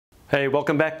Hey,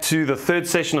 welcome back to the third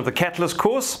session of the Catalyst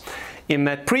course. In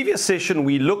that previous session,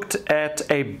 we looked at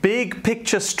a big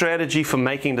picture strategy for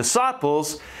making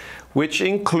disciples, which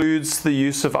includes the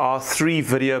use of our 3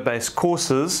 video-based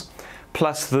courses,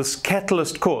 plus this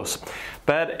Catalyst course.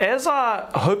 But as I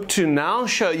hope to now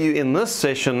show you in this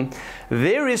session,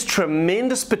 there is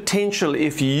tremendous potential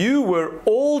if you were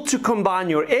all to combine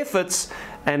your efforts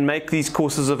and make these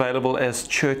courses available as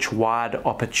church-wide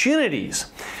opportunities.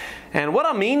 And what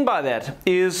I mean by that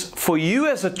is for you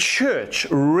as a church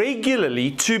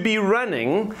regularly to be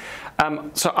running,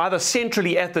 so either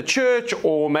centrally at the church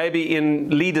or maybe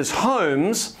in leaders'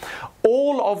 homes,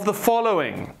 all of the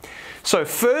following. So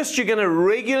first, you're going to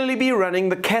regularly be running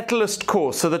the Catalyst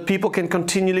course so that people can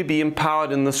continually be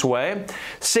empowered in this way.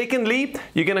 Secondly,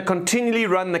 you're going to continually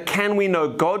run the Can We Know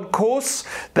God course.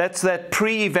 That's that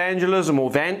pre-evangelism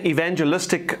or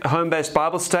evangelistic home-based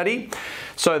Bible study.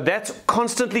 So that's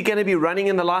constantly going to be running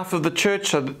in the life of the church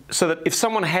so that if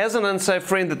someone has an unsaved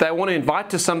friend that they want to invite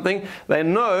to something, they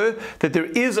know that there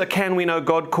is a Can We Know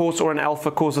God course or an Alpha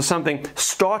course or something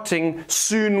starting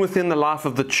soon within the life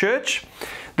of the church.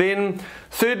 Then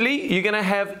thirdly, you're going to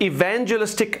have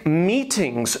evangelistic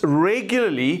meetings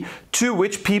regularly to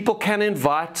which people can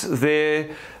invite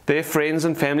their friends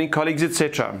and family, colleagues,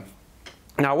 etc.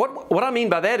 Now, what I mean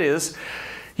by that is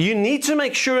you need to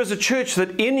make sure as a church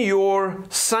that in your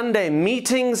Sunday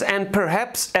meetings and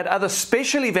perhaps at other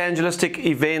special evangelistic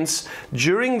events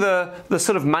during the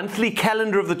sort of monthly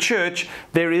calendar of the church,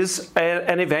 there is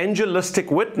an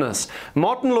evangelistic witness.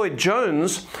 Martin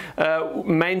Lloyd-Jones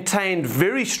maintained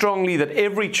very strongly that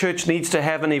every church needs to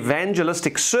have an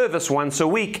evangelistic service once a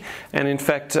week. And in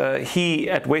fact, he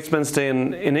at Westminster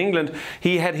in England,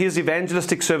 he had his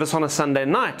evangelistic service on a Sunday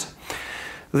night.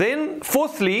 Then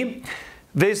fourthly,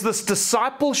 there's this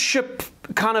discipleship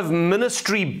kind of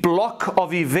ministry block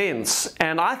of events,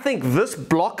 and I think this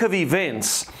block of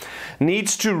events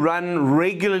needs to run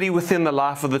regularly within the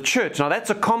life of the church. Now that's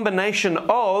a combination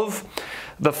of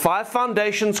the 5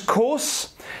 Foundations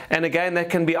course, and again that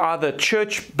can be either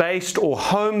church-based or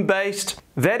home-based.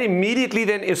 That immediately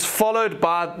then is followed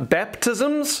by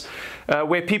baptisms,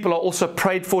 where people are also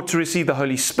prayed for to receive the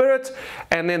Holy Spirit,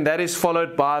 and then that is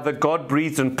followed by the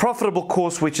God-breathed and profitable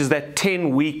course, which is that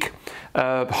 10-week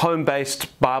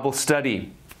home-based Bible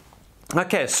study.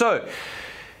 Okay, so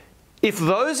if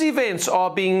those events are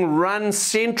being run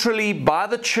centrally by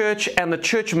the church and the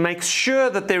church makes sure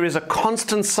that there is a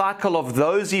constant cycle of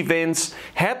those events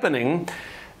happening,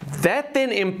 that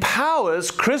then empowers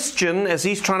Christian, as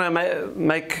he's trying to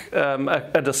make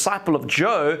a disciple of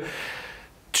Joe,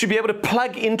 to be able to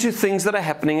plug into things that are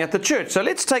happening at the church. So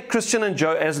let's take Christian and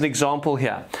Joe as an example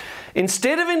here.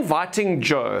 Instead of inviting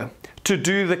Joe to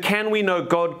do the Can We Know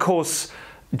God course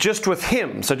just with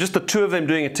him, so just the 2 of them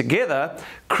doing it together,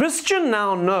 Christian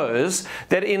now knows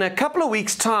that in a couple of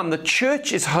weeks' time, the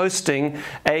church is hosting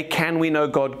a Can We Know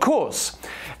God course.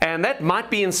 And that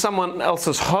might be in someone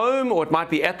else's home or it might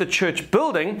be at the church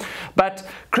building, but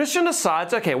Christian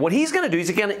decides, okay, what he's going to do is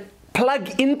he's going to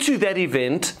plug into that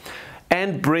event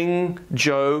and bring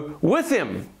Joe with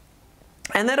him.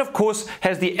 And that, of course,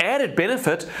 has the added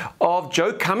benefit of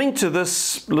Joe coming to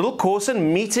this little course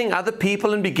and meeting other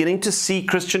people and beginning to see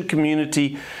Christian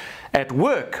community at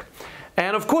work.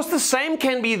 And of course, the same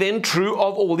can be then true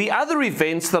of all the other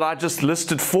events that I just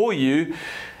listed for you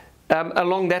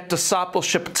along that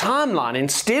discipleship timeline.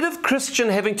 Instead of Christian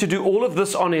having to do all of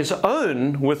this on his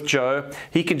own with Joe,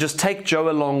 he can just take Joe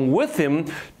along with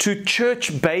him to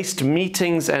church-based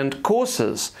meetings and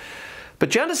courses.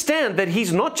 But you understand that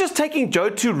he's not just taking Joe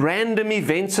to random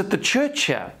events at the church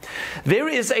here. There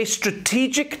is a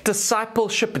strategic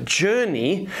discipleship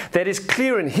journey that is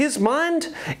clear in his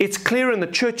mind, it's clear in the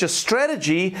church's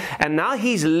strategy, and now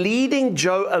he's leading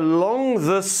Joe along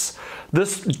this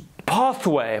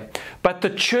pathway, but the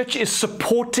church is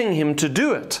supporting him to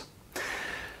do it.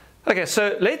 Okay,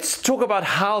 so let's talk about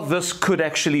how this could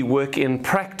actually work in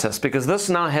practice, because this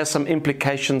now has some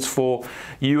implications for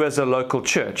you as a local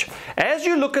church. As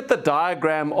you look at the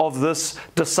diagram of this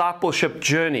discipleship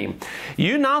journey,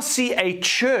 you now see a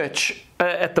church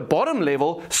at the bottom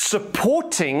level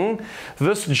supporting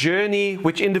this journey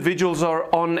which individuals are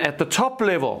on at the top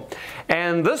level.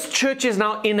 And this church is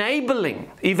now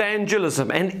enabling evangelism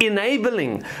and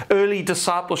enabling early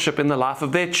discipleship in the life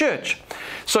of their church.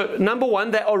 So number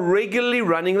 1, they are regularly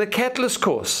running the Catalyst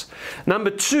course. Number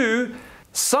 2,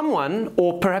 someone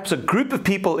or perhaps a group of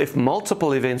people, if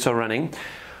multiple events are running,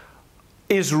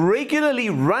 is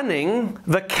regularly running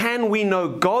the Can We Know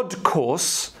God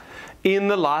course in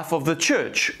the life of the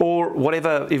church, or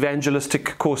whatever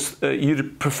evangelistic course you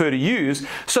prefer to use,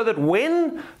 so that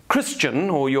when Christian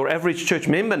or your average church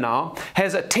member now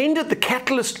has attended the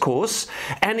Catalyst course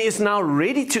and is now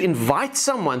ready to invite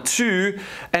someone to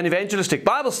an evangelistic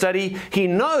Bible study, he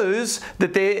knows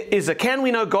that there is a Can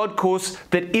We Know God course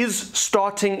that is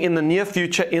starting in the near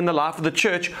future in the life of the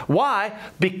church. Why?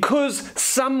 Because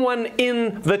someone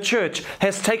in the church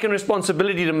has taken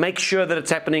responsibility to make sure that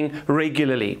it's happening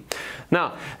regularly.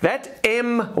 Now, that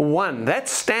M1, that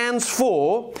stands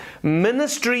for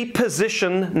ministry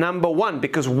position number 1,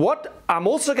 because what I'm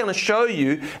also going to show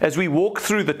you as we walk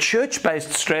through the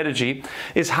church-based strategy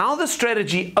is how the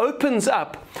strategy opens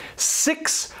up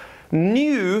 6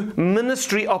 new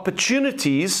ministry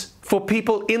opportunities for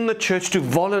people in the church to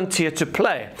volunteer to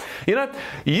play. You know,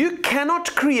 you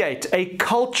cannot create a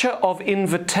culture of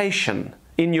invitation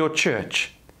in your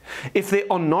church if there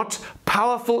are not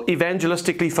powerful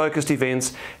evangelistically focused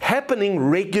events happening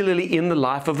regularly in the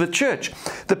life of the church.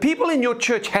 The people in your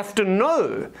church have to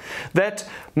know that,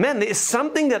 man, there is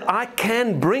something that I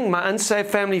can bring my unsaved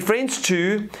family friends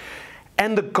to,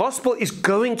 and the gospel is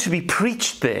going to be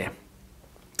preached there.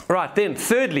 Right, then,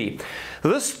 thirdly,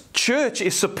 this church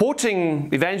is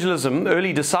supporting evangelism,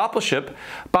 early discipleship,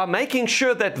 by making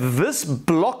sure that this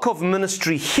block of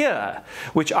ministry here,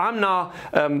 which I'm now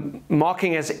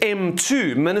marking as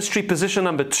M2, ministry position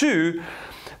number 2,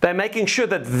 they're making sure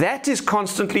that that is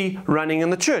constantly running in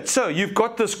the church. So you've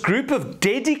got this group of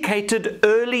dedicated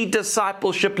early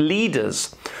discipleship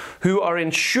leaders who are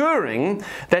ensuring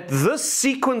that this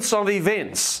sequence of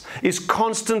events is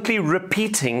constantly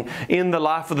repeating in the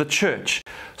life of the church,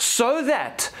 so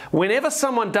that whenever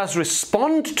someone does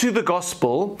respond to the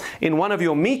gospel in one of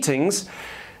your meetings,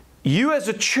 you as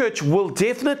a church will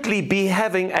definitely be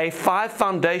having a 5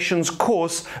 Foundations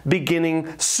course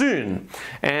beginning soon.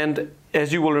 And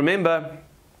as you will remember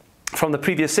from the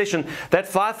previous session, that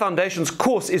 5 Foundations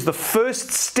course is the first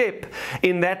step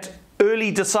in that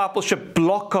early discipleship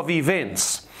block of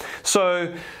events.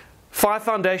 So 5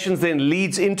 Foundations then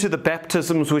leads into the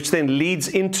baptisms, which then leads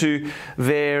into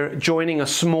their joining a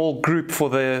small group for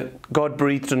the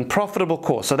God-breathed and profitable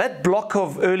course. So that block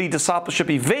of early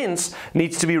discipleship events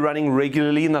needs to be running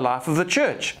regularly in the life of the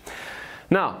church.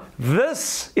 Now,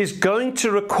 this is going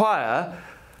to require,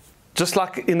 just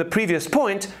like in the previous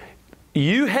point,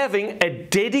 you having a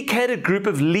dedicated group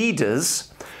of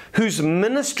leaders whose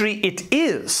ministry it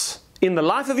is in the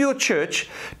life of your church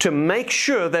to make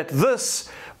sure that this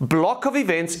block of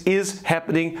events is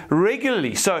happening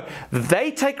regularly. So they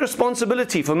take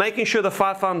responsibility for making sure the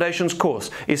 5 Foundations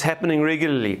course is happening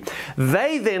regularly.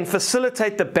 They then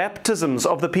facilitate the baptisms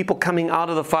of the people coming out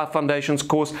of the 5 Foundations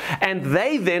course, and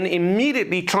they then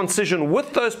immediately transition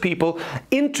with those people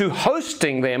into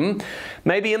hosting them,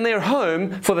 maybe in their home,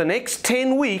 for the next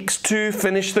 10 weeks to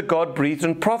finish the God-breathed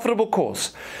and profitable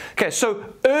course. Okay, so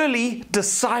early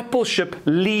discipleship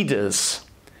leaders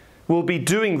will be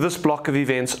doing this block of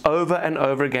events over and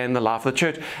over again in the life of the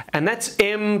church. And that's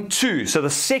M2. So the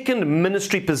second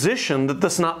ministry position that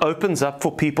this now opens up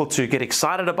for people to get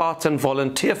excited about and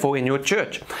volunteer for in your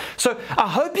church. So I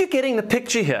hope you're getting the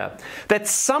picture here that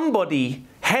somebody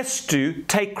has to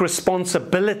take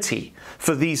responsibility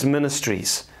for these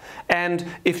ministries. And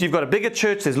if you've got a bigger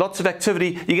church, there's lots of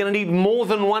activity, you're going to need more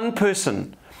than one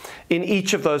person in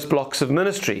each of those blocks of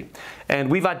ministry.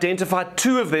 And we've identified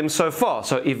 2 of them so far.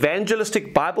 So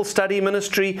evangelistic Bible study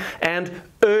ministry and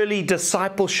early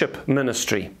discipleship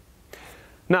ministry.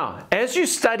 Now, as you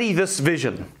study this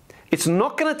vision, it's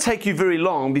not going to take you very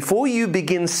long before you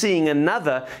begin seeing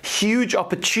another huge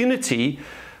opportunity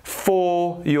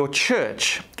for your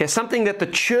church. Okay, something that the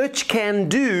church can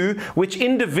do which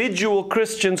individual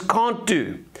Christians can't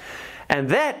do. And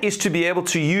that is to be able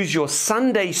to use your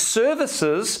Sunday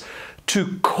services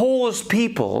to cause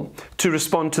people to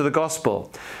respond to the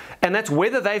gospel. And that's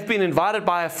whether they've been invited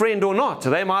by a friend or not.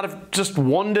 They might have just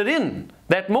wandered in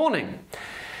that morning.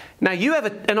 Now you have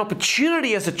an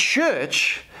opportunity as a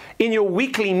church in your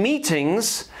weekly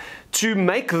meetings to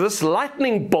make this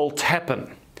lightning bolt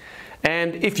happen.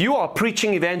 And if you are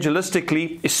preaching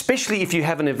evangelistically, especially if you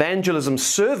have an evangelism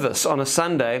service on a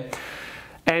Sunday,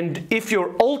 and if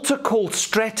your altar call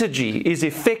strategy is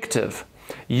effective,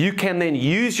 you can then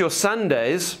use your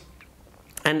Sundays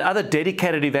and other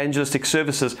dedicated evangelistic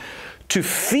services to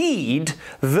feed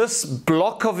this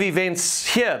block of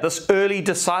events here, this early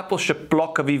discipleship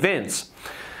block of events.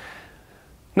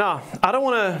 Now, I don't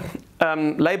want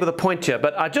to labor the point here,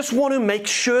 but I just want to make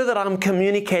sure that I'm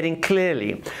communicating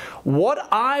clearly. What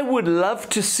I would love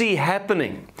to see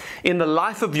happening in the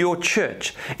life of your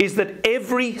church is that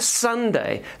every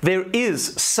Sunday there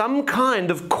is some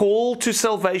kind of call to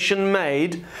salvation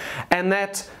made, and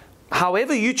that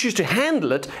however you choose to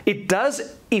handle it, it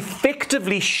does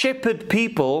effectively shepherd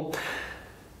people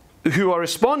who are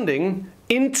responding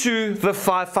into the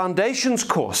 5 Foundations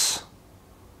course,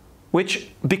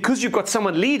 which, because you've got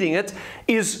someone leading it,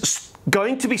 is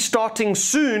going to be starting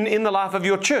soon in the life of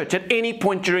your church at any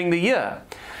point during the year.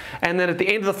 And then at the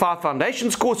end of the 5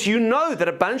 Foundations course, you know that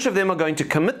a bunch of them are going to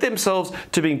commit themselves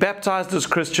to being baptized as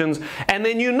Christians. And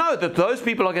then you know that those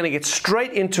people are going to get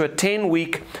straight into a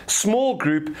 10-week small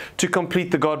group to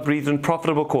complete the God-breathed and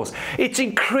profitable course. It's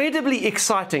incredibly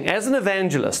exciting as an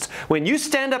evangelist when you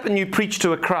stand up and you preach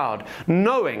to a crowd,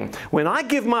 knowing when I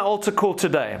give my altar call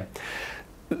today,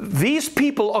 these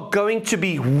people are going to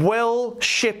be well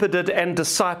shepherded and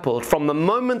discipled from the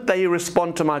moment they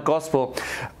respond to my gospel,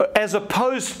 as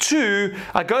opposed to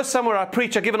I go somewhere, I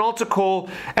preach, I give an altar call,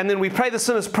 and then we pray the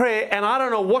sinner's prayer, and I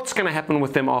don't know what's going to happen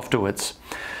with them afterwards.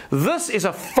 This is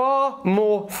a far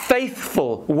more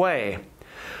faithful way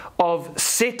of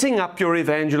setting up your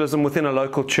evangelism within a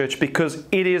local church, because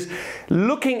it is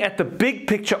looking at the big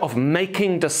picture of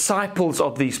making disciples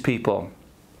of these people.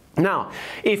 Now,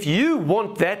 if you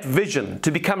want that vision to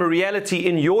become a reality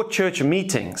in your church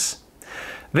meetings,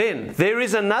 then there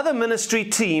is another ministry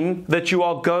team that you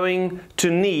are going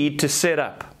to need to set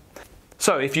up.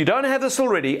 So if you don't have this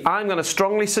already, I'm going to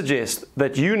strongly suggest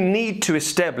that you need to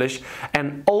establish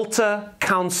an altar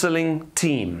counseling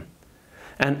team.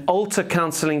 An altar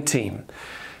counseling team.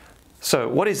 So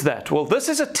what is that? Well, this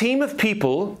is a team of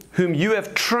people whom you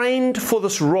have trained for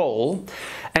this role,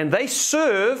 and they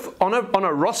serve on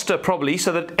a roster probably,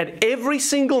 so that at every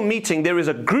single meeting there is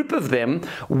a group of them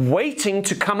waiting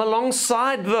to come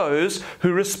alongside those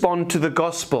who respond to the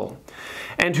gospel,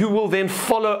 and who will then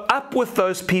follow up with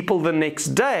those people the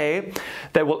next day.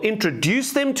 They will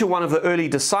introduce them to one of the early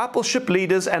discipleship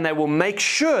leaders, and they will make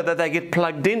sure that they get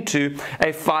plugged into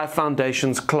a 5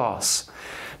 Foundations class.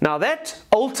 Now that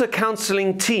altar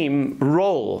counseling team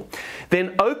role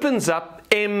then opens up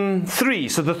M3,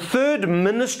 so the third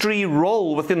ministry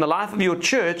role within the life of your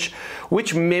church,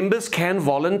 which members can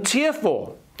volunteer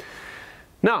for.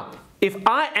 Now, if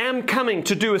I am coming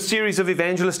to do a series of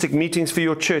evangelistic meetings for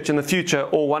your church in the future,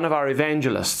 or one of our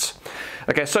evangelists,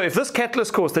 okay, so if this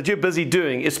Catalyst course that you're busy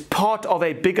doing is part of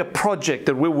a bigger project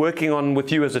that we're working on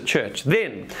with you as a church,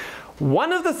 then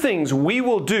one of the things we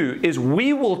will do is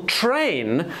we will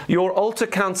train your altar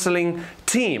counseling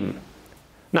team.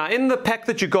 Now, in the pack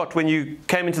that you got when you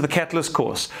came into the Catalyst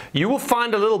course, you will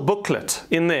find a little booklet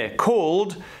in there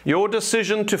called Your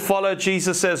Decision to Follow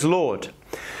Jesus as Lord.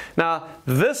 Now,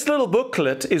 this little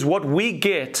booklet is what we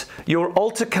get your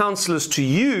altar counselors to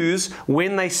use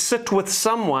when they sit with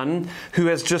someone who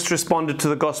has just responded to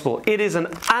the gospel. It is an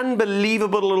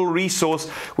unbelievable little resource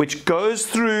which goes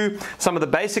through some of the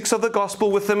basics of the gospel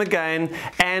with them again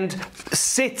and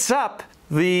sets up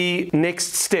the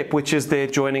next step, which is they're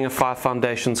joining a 5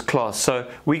 Foundations class.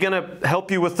 So we're going to help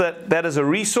you with that as a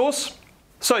resource.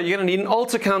 So you're going to need an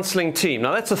altar counseling team.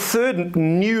 Now that's a third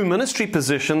new ministry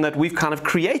position that we've kind of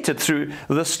created through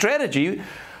the strategy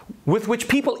with which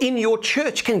people in your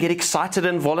church can get excited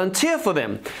and volunteer for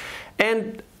them.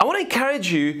 And I want to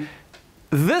encourage you,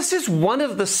 this is one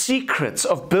of the secrets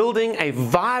of building a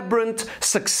vibrant,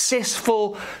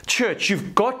 successful church.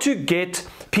 You've got to get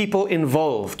people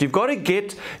involved. You've got to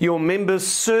get your members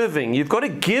serving. You've got to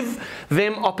give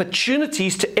them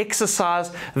opportunities to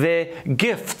exercise their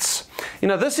gifts. You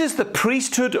know, this is the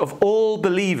priesthood of all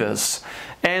believers.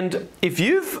 And if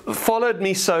you've followed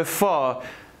me so far,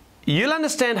 you'll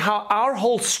understand how our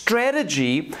whole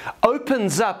strategy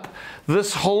opens up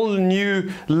this whole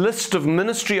new list of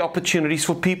ministry opportunities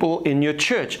for people in your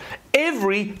church.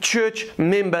 Every church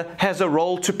member has a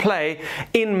role to play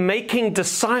in making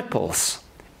disciples.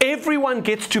 Everyone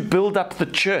gets to build up the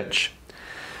church.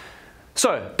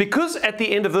 So, because at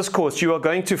the end of this course you are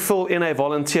going to fill in a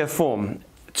volunteer form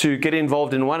to get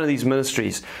involved in one of these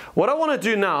ministries, what I want to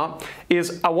do now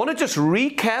is I want to just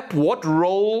recap what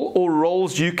role or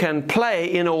roles you can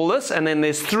play in all this, and then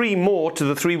there's 3 more to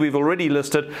the 3 we've already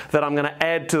listed that I'm going to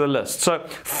add to the list. So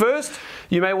first,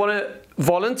 you may want to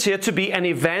volunteer to be an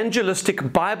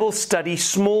evangelistic Bible study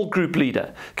small group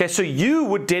leader. Okay, so you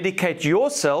would dedicate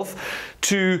yourself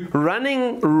to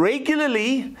running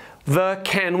regularly the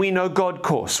Can We Know God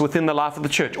course within the life of the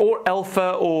church, or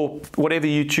Alpha, or whatever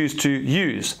you choose to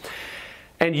use.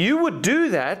 And you would do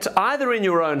that either in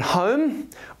your own home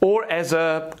or as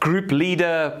a group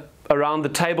leader around the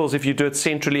tables if you do it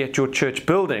centrally at your church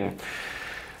building.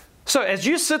 So as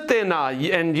you sit there now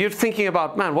and you're thinking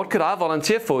about, man, what could I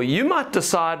volunteer for? You might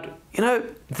decide, you know,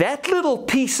 that little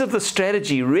piece of the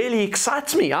strategy really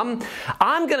excites me. I'm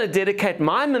going to dedicate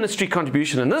my ministry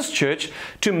contribution in this church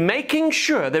to making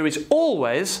sure there is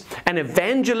always an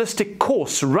evangelistic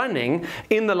course running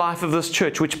in the life of this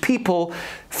church, which people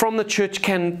from the church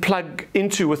can plug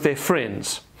into with their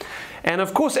friends. And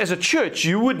of course, as a church,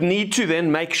 you would need to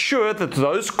then make sure that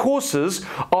those courses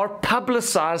are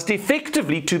publicized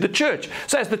effectively to the church.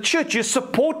 So as the church, you're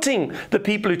supporting the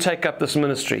people who take up this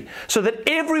ministry so that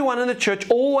everyone in the church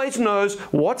always knows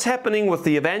what's happening with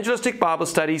the evangelistic Bible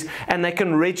studies and they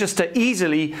can register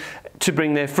easily to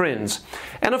bring their friends.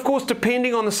 And of course,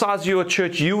 depending on the size of your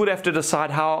church, you would have to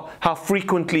decide how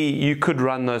frequently you could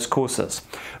run those courses.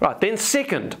 Right, then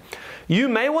second, you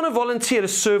may want to volunteer to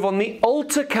serve on the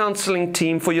altar counseling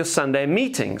team for your Sunday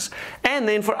meetings and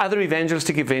then for other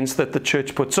evangelistic events that the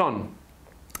church puts on.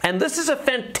 And this is a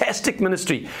fantastic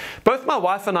ministry. Both my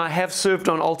wife and I have served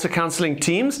on altar counseling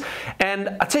teams,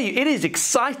 and I tell you, it is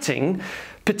exciting,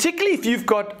 particularly if you've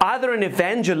got either an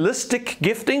evangelistic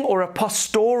gifting or a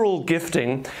pastoral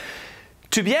gifting,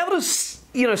 to be able to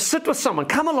sit with someone,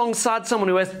 come alongside someone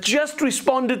who has just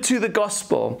responded to the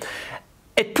gospel.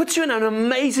 It puts you in an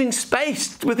amazing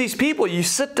space with these people. You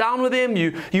sit down with them,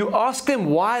 you ask them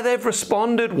why they've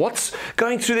responded, what's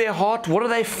going through their heart, what are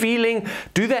they feeling,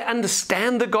 do they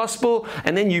understand the gospel,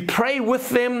 and then you pray with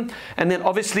them. And then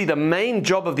obviously the main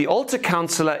job of the altar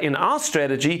counselor in our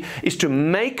strategy is to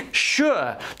make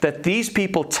sure that these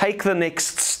people take the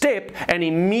next step and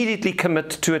immediately commit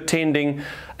to attending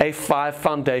a 5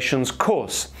 Foundations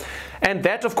course. And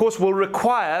that, of course, will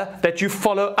require that you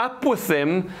follow up with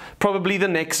them probably the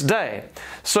next day.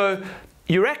 So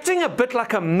you're acting a bit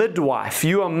like a midwife.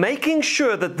 You are making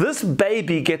sure that this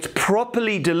baby gets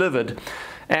properly delivered.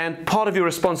 And part of your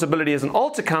responsibility as an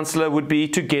altar counselor would be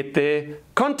to get their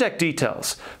contact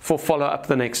details for follow-up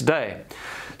the next day.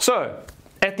 So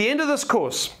at the end of this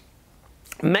course,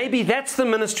 maybe that's the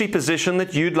ministry position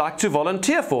that you'd like to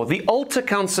volunteer for, the altar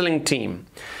counseling team.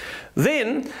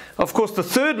 Then, of course, the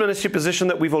third ministry position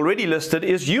that we've already listed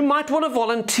is you might want to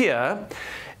volunteer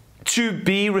to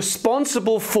be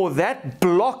responsible for that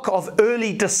block of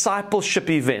early discipleship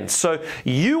events. So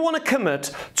you want to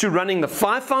commit to running the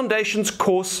 5 Foundations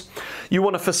course. You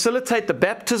want to facilitate the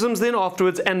baptisms then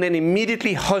afterwards, and then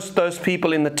immediately host those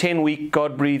people in the 10-week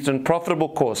God-breathed and profitable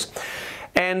course.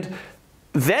 And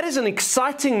that is an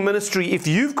exciting ministry if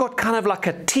you've got kind of like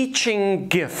a teaching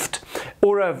gift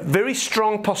or a very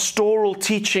strong pastoral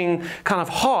teaching kind of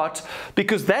heart,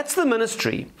 because that's the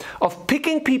ministry of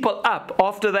picking people up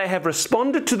after they have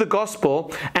responded to the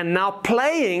gospel and now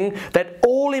playing that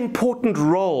all-important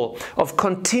role of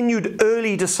continued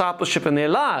early discipleship in their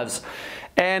lives.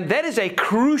 And that is a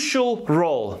crucial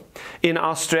role in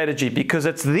our strategy, because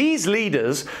it's these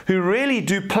leaders who really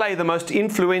do play the most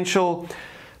influential,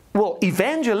 well,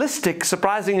 evangelistic,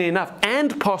 surprisingly enough,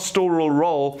 and pastoral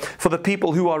role for the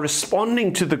people who are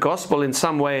responding to the gospel in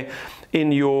some way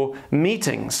in your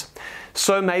meetings.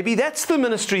 So maybe that's the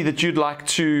ministry that you'd like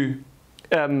to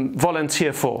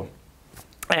volunteer for.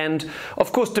 And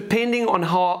of course, depending on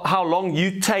how long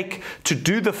you take to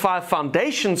do the 5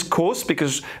 Foundations course,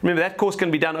 because remember that course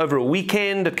can be done over a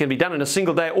weekend, it can be done in a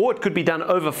single day, or it could be done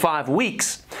over 5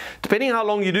 weeks. Depending on how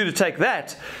long you do to take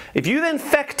that, if you then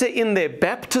factor in their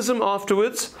baptism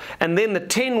afterwards, and then the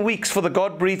 10 weeks for the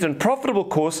God-breathed and profitable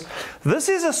course, this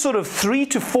is a sort of 3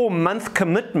 to 4 month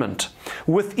commitment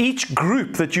with each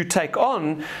group that you take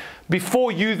on before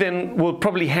you then will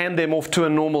probably hand them off to a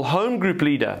normal home group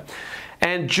leader.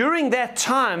 And during that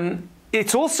time,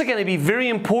 it's also going to be very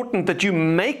important that you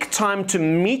make time to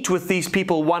meet with these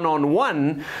people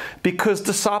one-on-one, because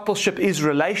discipleship is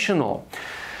relational.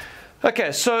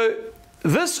 Okay, so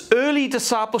this early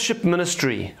discipleship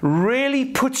ministry really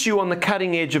puts you on the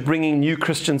cutting edge of bringing new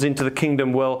Christians into the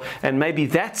kingdom well, and maybe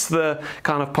that's the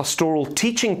kind of pastoral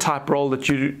teaching type role that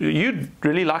you'd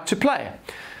really like to play.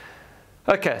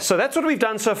 Okay, so that's what we've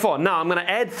done so far. Now I'm going to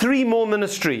add 3 more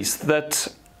ministries that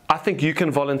I think you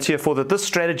can volunteer for, that this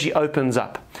strategy opens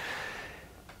up.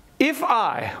 If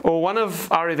I or one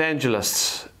of our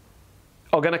evangelists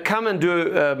are going to come and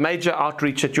do a major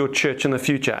outreach at your church in the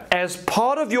future, as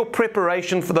part of your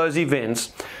preparation for those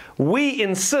events, we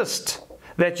insist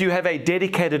that you have a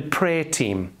dedicated prayer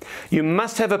team. You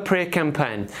must have a prayer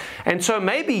campaign. And so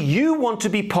maybe you want to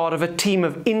be part of a team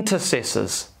of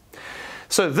intercessors.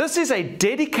 So this is a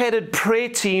dedicated prayer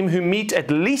team who meet at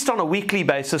least on a weekly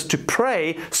basis to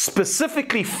pray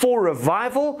specifically for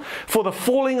revival, for the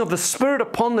falling of the Spirit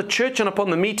upon the church and upon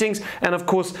the meetings, and of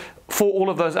course for all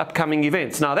of those upcoming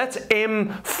events. Now that's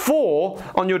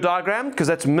M4 on your diagram, because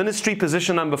that's ministry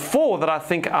position number 4 that I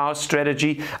think our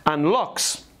strategy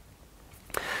unlocks.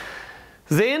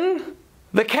 Then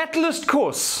the Catalyst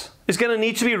course is going to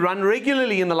need to be run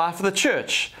regularly in the life of the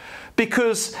church.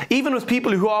 Because even with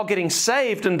people who are getting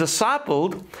saved and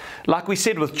discipled, like we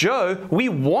said with Joe, we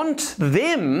want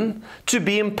them to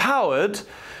be empowered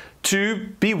to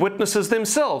be witnesses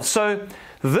themselves. So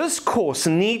this course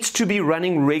needs to be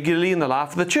running regularly in the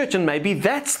life of the church, and maybe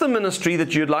that's the ministry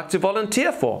that you'd like to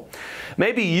volunteer for.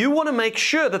 Maybe you want to make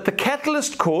sure that the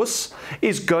Catalyst course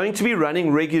is going to be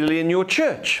running regularly in your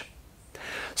church.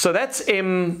 So that's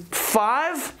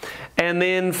M5, and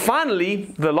then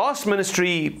finally, the last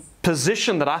ministry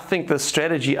position that I think this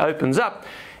strategy opens up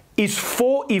is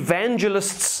for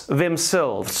evangelists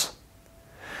themselves.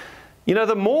 You know,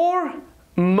 the more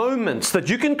moments that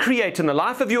you can create in the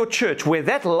life of your church where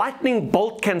that lightning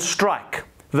bolt can strike,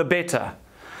 the better.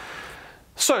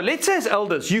 So let's say as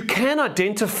elders, you can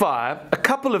identify a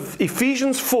couple of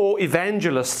Ephesians 4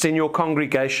 evangelists in your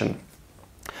congregation.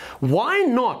 Why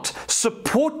not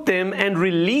support them and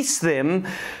release them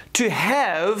to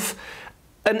have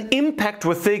an impact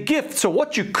with their gift? So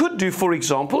what you could do, for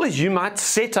example, is you might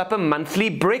set up a monthly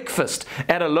breakfast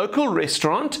at a local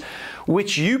restaurant,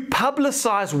 which you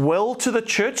publicize well to the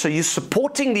church. So you're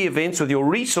supporting the events with your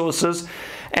resources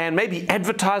and maybe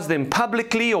advertise them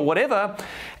publicly or whatever.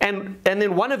 And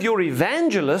then one of your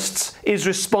evangelists is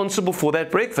responsible for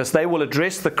that breakfast. They will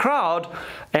address the crowd,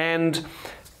 and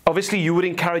obviously you would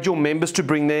encourage your members to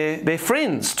bring their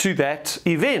friends to that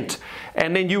event.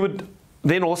 And then you would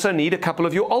then also need a couple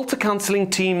of your altar counseling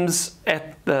teams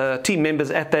team members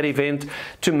at that event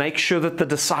to make sure that the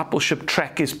discipleship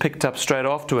track is picked up straight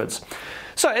afterwards.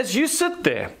 So as you sit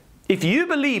there, if you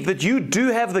believe that you do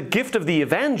have the gift of the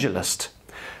evangelist,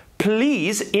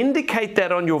 please indicate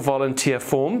that on your volunteer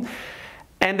form.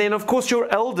 And then of course your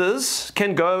elders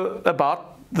can go about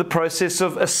the process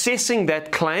of assessing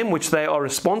that claim, which they are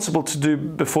responsible to do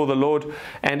before the Lord.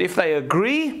 And if they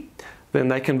agree, then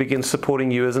they can begin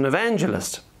supporting you as an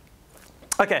evangelist.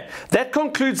 Okay, that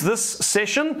concludes this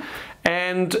session,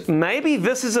 and maybe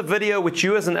this is a video which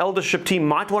you as an eldership team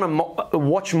might want to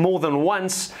watch more than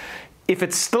once if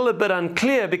it's still a bit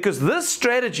unclear, because this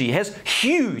strategy has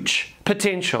huge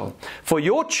potential for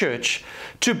your church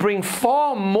to bring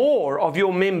far more of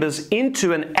your members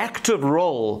into an active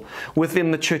role within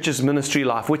the church's ministry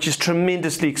life, which is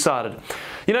tremendously excited.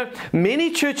 You know,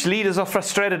 many church leaders are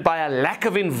frustrated by a lack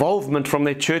of involvement from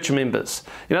their church members.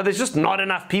 You know, there's just not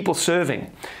enough people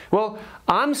serving. Well,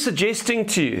 I'm suggesting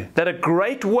to you that a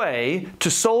great way to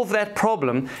solve that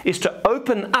problem is to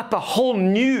open up a whole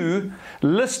new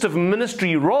list of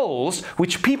ministry roles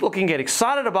which people can get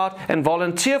excited about and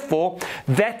volunteer for,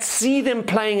 that see them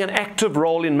playing an active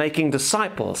role in making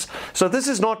disciples. So this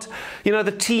is not, you know,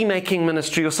 the tea making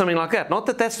ministry or something like that. Not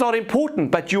that that's not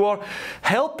important, but you are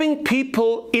helping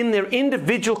people in their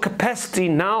individual capacity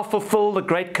now fulfill the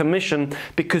Great Commission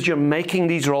because you're making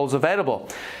these roles available.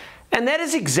 And that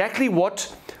is exactly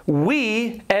what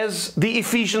we as the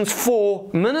Ephesians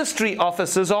 4 ministry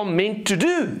officers are meant to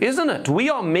do, isn't it? We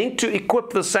are meant to equip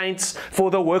the saints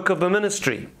for the work of the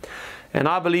ministry. And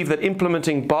I believe that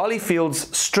implementing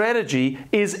Barleyfield's strategy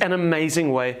is an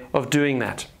amazing way of doing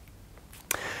that.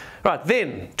 Right,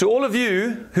 then, to all of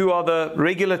you who are the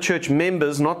regular church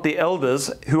members, not the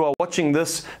elders, who are watching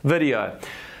this video,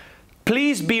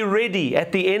 please be ready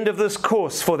at the end of this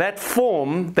course for that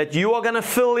form that you are going to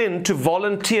fill in to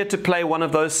volunteer to play one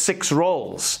of those 6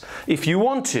 roles, if you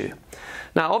want to.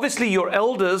 Now, obviously, your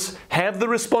elders have the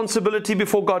responsibility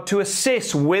before God to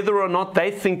assess whether or not they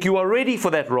think you are ready for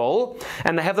that role,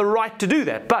 and they have the right to do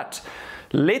that. But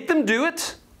let them do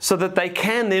it so that they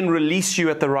can then release you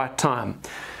at the right time.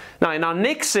 Now, in our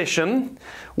next session,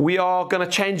 we are going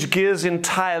to change gears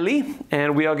entirely,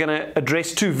 and we are going to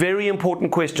address 2 very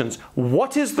important questions.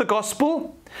 What is the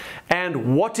gospel,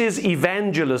 and what is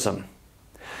evangelism?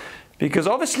 Because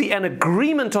obviously an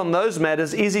agreement on those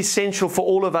matters is essential for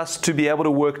all of us to be able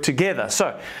to work together.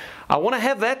 So I want to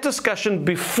have that discussion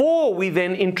before we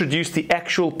then introduce the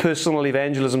actual personal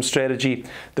evangelism strategy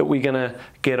that we're going to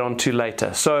get onto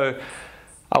later. So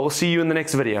I will see you in the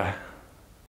next video.